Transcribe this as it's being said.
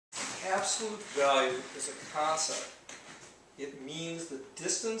absolute value is a concept. It means the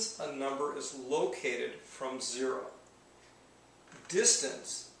distance a number is located from zero.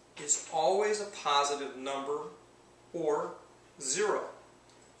 Distance is always a positive number or zero.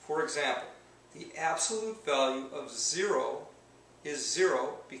 For example, the absolute value of 0 is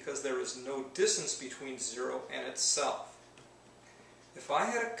 0 because there is no distance between 0 and itself. If I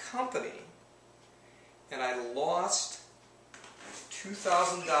had a company and I lost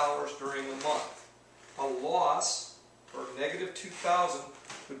 $2,000 during the month, a loss, or negative 2,000,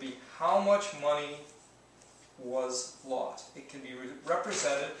 would be how much money was lost. It can be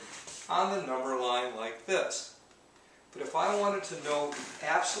represented on the number line like this. But if I wanted to know the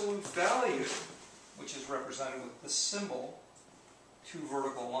absolute value, which is represented with this symbol, two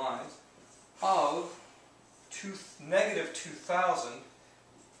vertical lines, of negative 2,000,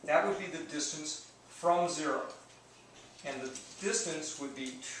 that would be the distance from 0. And the distance would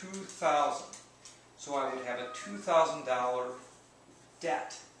be 2,000. So I would have a $2,000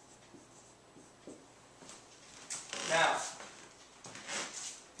 debt. Now,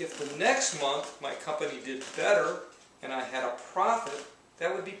 if the next month my company did better and I had a profit,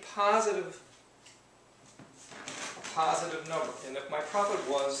 that would be a positive number. And if my profit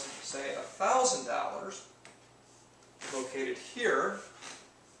was, say, $1,000, located here,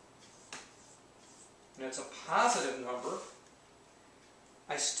 and it's a positive number,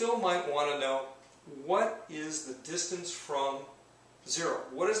 I still might want to know what is the distance from 0.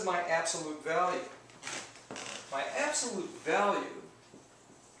 What is my absolute value? My absolute value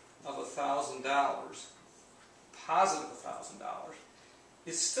of $1,000, positive $1,000,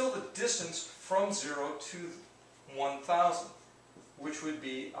 is still the distance from 0 to 1,000, which would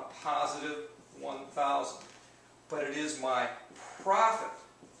be a positive 1,000. But it is my profit.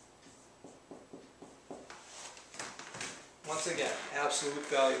 Once again, absolute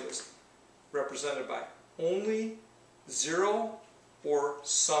value is represented by only 0 or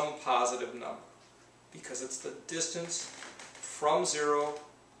some positive number, because it's the distance from 0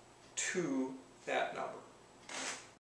 to that number.